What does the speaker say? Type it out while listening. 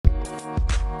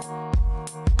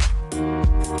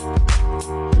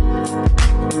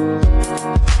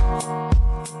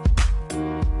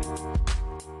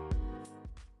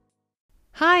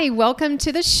Hi, welcome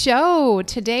to the show.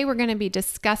 Today we're going to be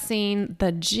discussing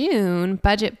the June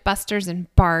Budget Busters and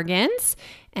Bargains.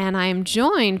 And I'm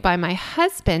joined by my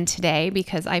husband today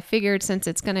because I figured since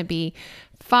it's going to be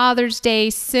Father's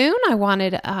Day soon, I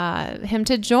wanted him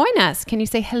to join us. Can you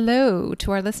say hello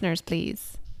to our listeners,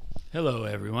 please? Hello,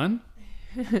 everyone.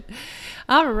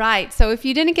 All right. So if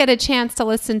you didn't get a chance to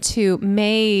listen to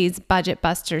May's Budget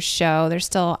Busters show, there's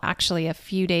still actually a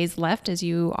few days left, as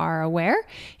you are aware,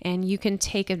 and you can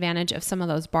take advantage of some of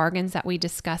those bargains that we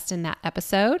discussed in that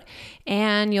episode,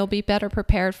 and you'll be better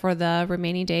prepared for the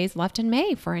remaining days left in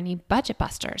May for any Budget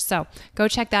Busters. So go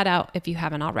check that out if you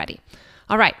haven't already.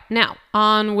 All right. Now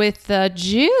on with the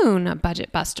June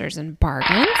Budget Busters and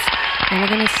Bargains, and we're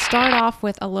going to start off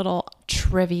with a little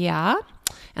trivia.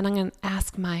 And I'm going to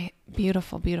ask my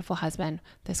beautiful, beautiful husband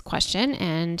this question.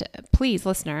 And please,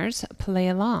 listeners, play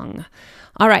along.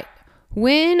 All right.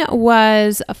 When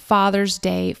was Father's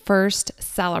Day first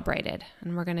celebrated?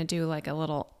 And we're going to do like a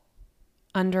little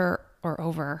under or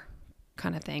over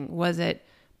kind of thing. Was it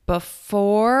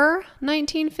before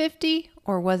 1950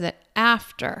 or was it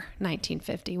after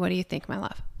 1950? What do you think, my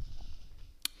love?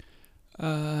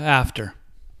 After.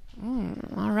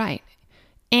 All right.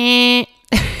 And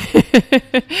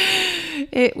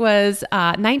it was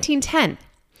 1910.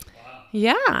 Wow.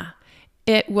 Yeah.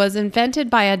 It was invented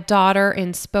by a daughter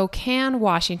in Spokane,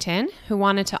 Washington, who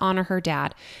wanted to honor her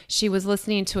dad. She was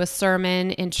listening to a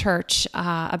sermon in church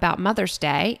about Mother's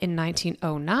Day in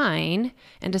 1909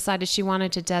 and decided she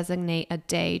wanted to designate a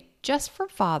day just for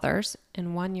fathers.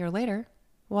 And 1 year later,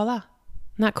 voila.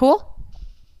 Isn't that cool?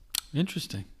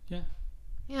 Interesting. Yeah.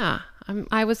 Yeah,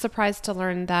 I was surprised to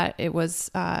learn that it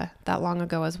was that long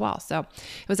ago as well. So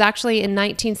it was actually in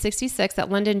 1966 that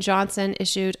Lyndon Johnson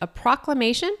issued a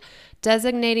proclamation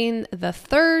designating the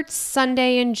third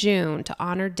Sunday in June to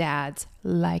honor dads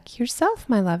like yourself,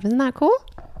 my love. Isn't that cool?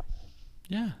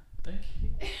 Yeah, thank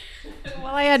you.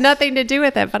 Well, I had nothing to do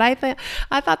with it, but I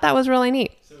thought that was really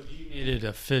neat. So he made it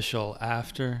official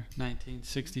after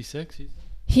 1966, you said?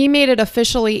 He made it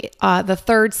officially the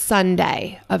third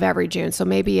Sunday of every June. So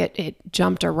maybe it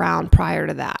jumped around prior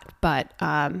to that. But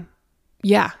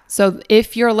yeah. So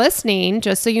if you're listening,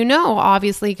 just so you know,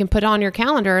 obviously you can put on your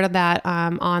calendar that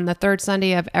on the third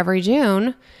Sunday of every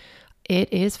June,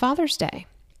 it is Father's Day.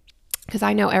 Because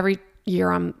I know every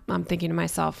year I'm thinking to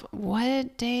myself,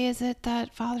 what day is it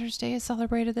that Father's Day is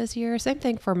celebrated this year? Same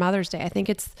thing for Mother's Day. I think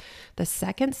it's the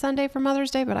second Sunday for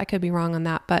Mother's Day, but I could be wrong on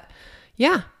that. But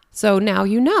yeah. So now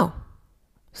you know.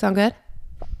 Sound good?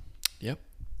 Yep.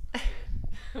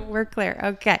 We're clear.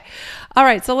 Okay. All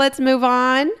right. So let's move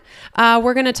on.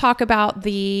 We're going to talk about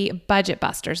the Budget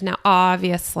Busters. Now,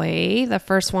 obviously, the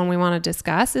first one we want to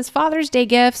discuss is Father's Day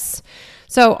gifts.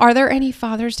 So are there any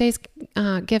Father's Day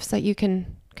gifts that you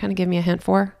can kind of give me a hint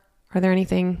for? Are there any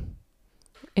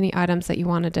items that you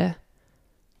wanted to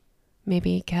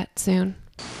maybe get soon?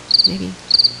 Maybe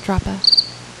drop a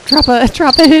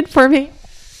hint for me?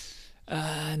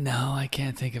 No, I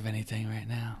can't think of anything right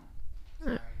now.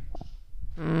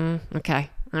 Okay.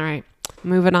 All right.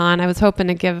 Moving on. I was hoping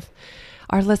to give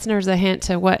our listeners a hint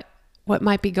to what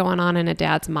might be going on in a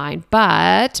dad's mind,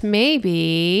 but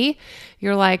maybe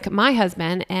you're like my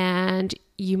husband and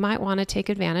you might want to take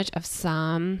advantage of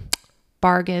some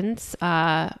bargains.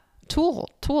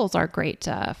 Tools are great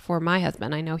for my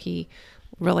husband. I know he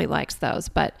really likes those,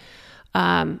 but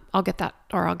I'll get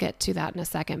to that in a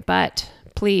second. But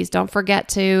please don't forget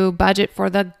to budget for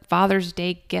the Father's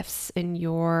Day gifts in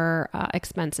your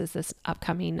expenses this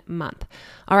upcoming month.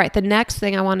 All right. The next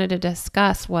thing I wanted to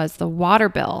discuss was the water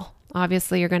bill.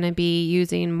 Obviously, you're going to be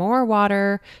using more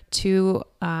water to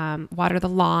water the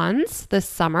lawns this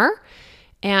summer.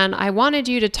 And I wanted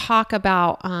you to talk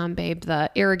about, babe,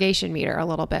 the irrigation meter a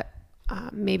little bit.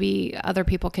 Maybe other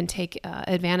people can take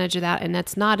advantage of that.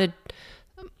 And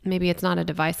maybe it's not a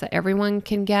device that everyone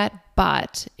can get,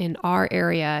 but in our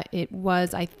area, it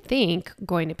was, I think,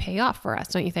 going to pay off for us.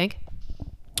 Don't you think?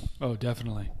 Oh,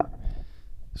 definitely.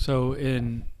 So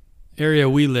in area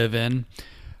we live in,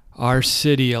 our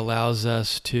city allows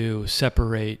us to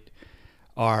separate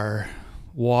our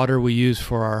water we use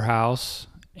for our house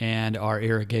and our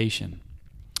irrigation.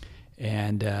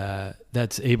 And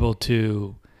that's able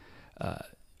to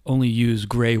only use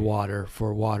gray water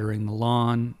for watering the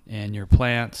lawn and your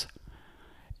plants.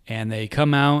 And they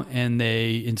come out and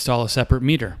they install a separate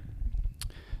meter.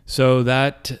 So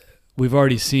that we've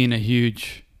already seen a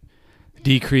huge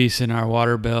decrease in our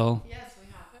water bill. Yes, we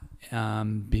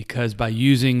have. Because by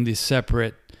using the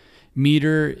separate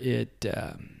meter,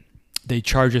 they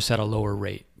charge us at a lower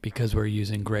rate because we're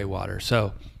using gray water.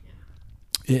 So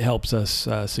it helps us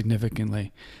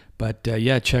significantly. But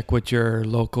yeah, check with your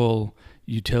local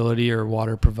utility or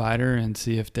water provider and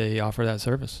see if they offer that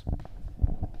service.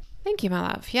 Thank you, my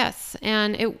love. Yes.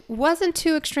 And it wasn't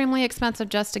too extremely expensive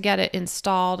just to get it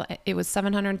installed. It was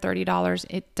 $730.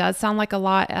 It does sound like a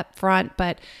lot up front,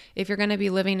 but if you're going to be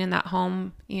living in that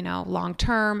home, long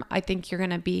term, I think you're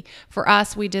going to be, for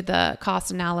us, we did the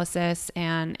cost analysis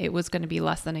and it was going to be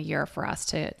less than a year for us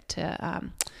to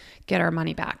get our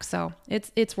money back. So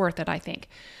it's worth it, I think.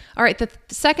 All right. The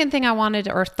second thing I wanted,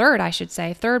 or third, I should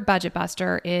say, third budget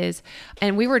buster is,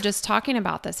 and we were just talking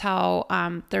about this, how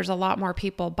there's a lot more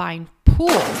people buying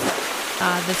pools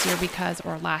this year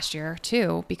or last year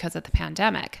too, because of the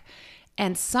pandemic.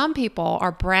 And some people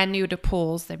are brand new to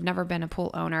pools. They've never been a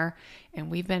pool owner,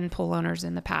 and we've been pool owners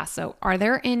in the past. So are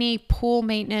there any pool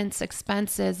maintenance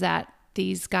expenses that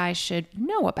these guys should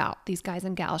know about, these guys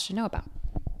and gals should know about?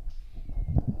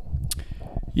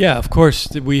 Yeah, of course,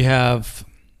 we have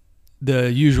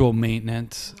the usual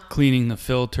maintenance, cleaning the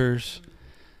filters,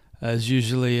 is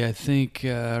usually, I think,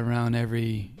 around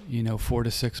every, 4 to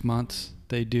 6 months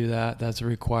they do that. That's a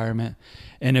requirement.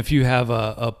 And if you have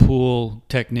a pool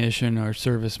technician or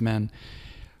serviceman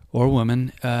or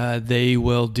woman, they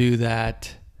will do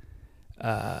that,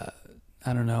 I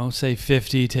don't know, say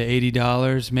 $50 to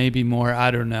 $80, maybe more.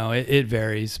 I don't know. It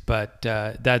varies, but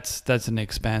that's an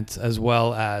expense, as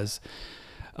well as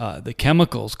the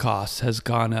chemicals cost has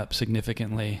gone up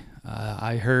significantly.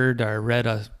 I heard or read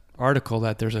an article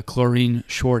that there's a chlorine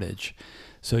shortage.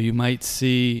 So you might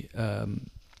see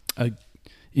a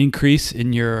increase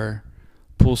in your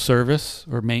pool service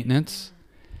or maintenance.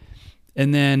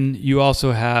 And then you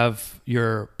also have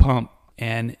your pump,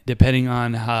 and depending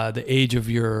on the age of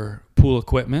your pool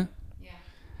equipment,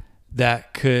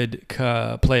 that could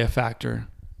play a factor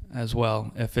as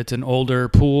well. If it's an older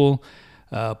pool,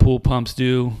 pool pumps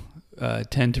do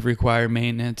tend to require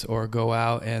maintenance or go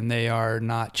out, and they are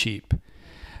not cheap.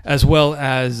 As well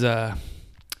as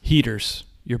heaters.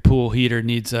 Your pool heater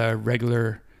needs a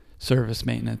regular service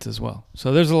maintenance as well.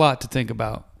 So there's a lot to think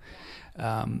about.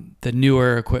 The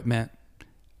newer equipment,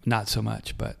 not so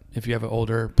much, but if you have an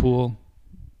older pool,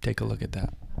 take a look at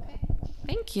that. Okay.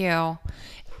 Thank you.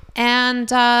 And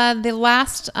the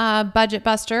last budget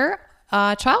buster,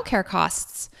 childcare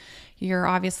costs. You're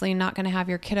obviously not going to have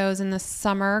your kiddos in the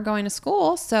summer going to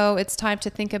school, so it's time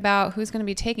to think about who's going to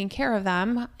be taking care of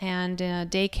them, and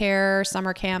daycare,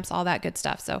 summer camps, all that good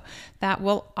stuff. So that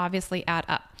will obviously add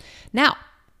up. Now,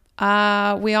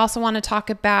 we also want to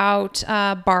talk about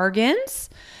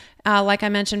bargains. Like I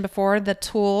mentioned before, the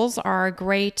tools are a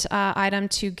great item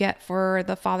to get for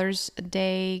the Father's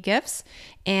Day gifts.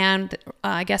 And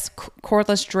I guess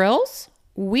cordless drills,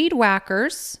 weed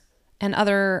whackers, and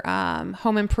other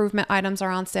home improvement items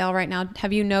are on sale right now.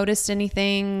 Have you noticed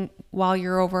anything while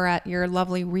you're over at your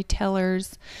lovely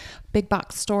retailers, big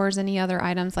box stores, any other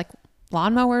items like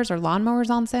lawnmowers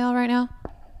on sale right now?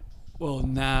 Well,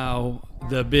 now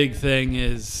the big thing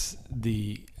is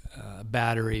the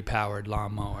battery-powered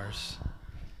lawnmowers.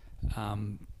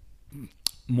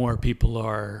 More people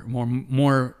are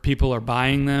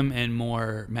buying them, and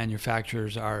more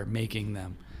manufacturers are making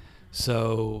them.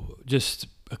 So just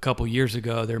a couple years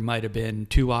ago, there might have been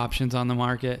 2 options on the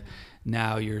market.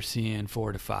 Now you're seeing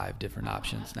 4 to 5 different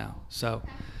options now. So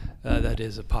that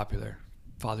is a popular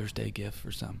Father's Day gift for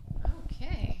some.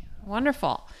 Okay,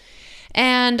 wonderful.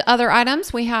 And other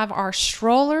items, we have our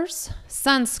strollers,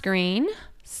 sunscreen,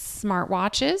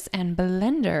 smartwatches, and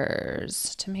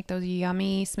blenders to make those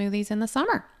yummy smoothies in the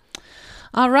summer.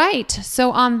 All right.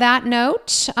 So on that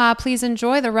note, please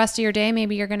enjoy the rest of your day.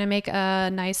 Maybe you're going to make a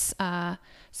nice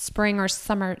spring or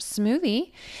summer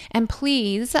smoothie. And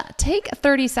please take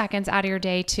 30 seconds out of your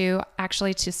day to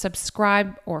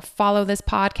subscribe or follow this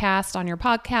podcast on your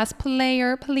podcast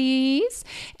player, please,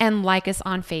 and like us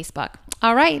on Facebook.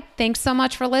 All right. Thanks so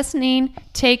much for listening.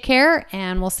 Take care,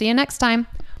 and we'll see you next time.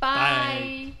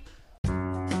 Bye.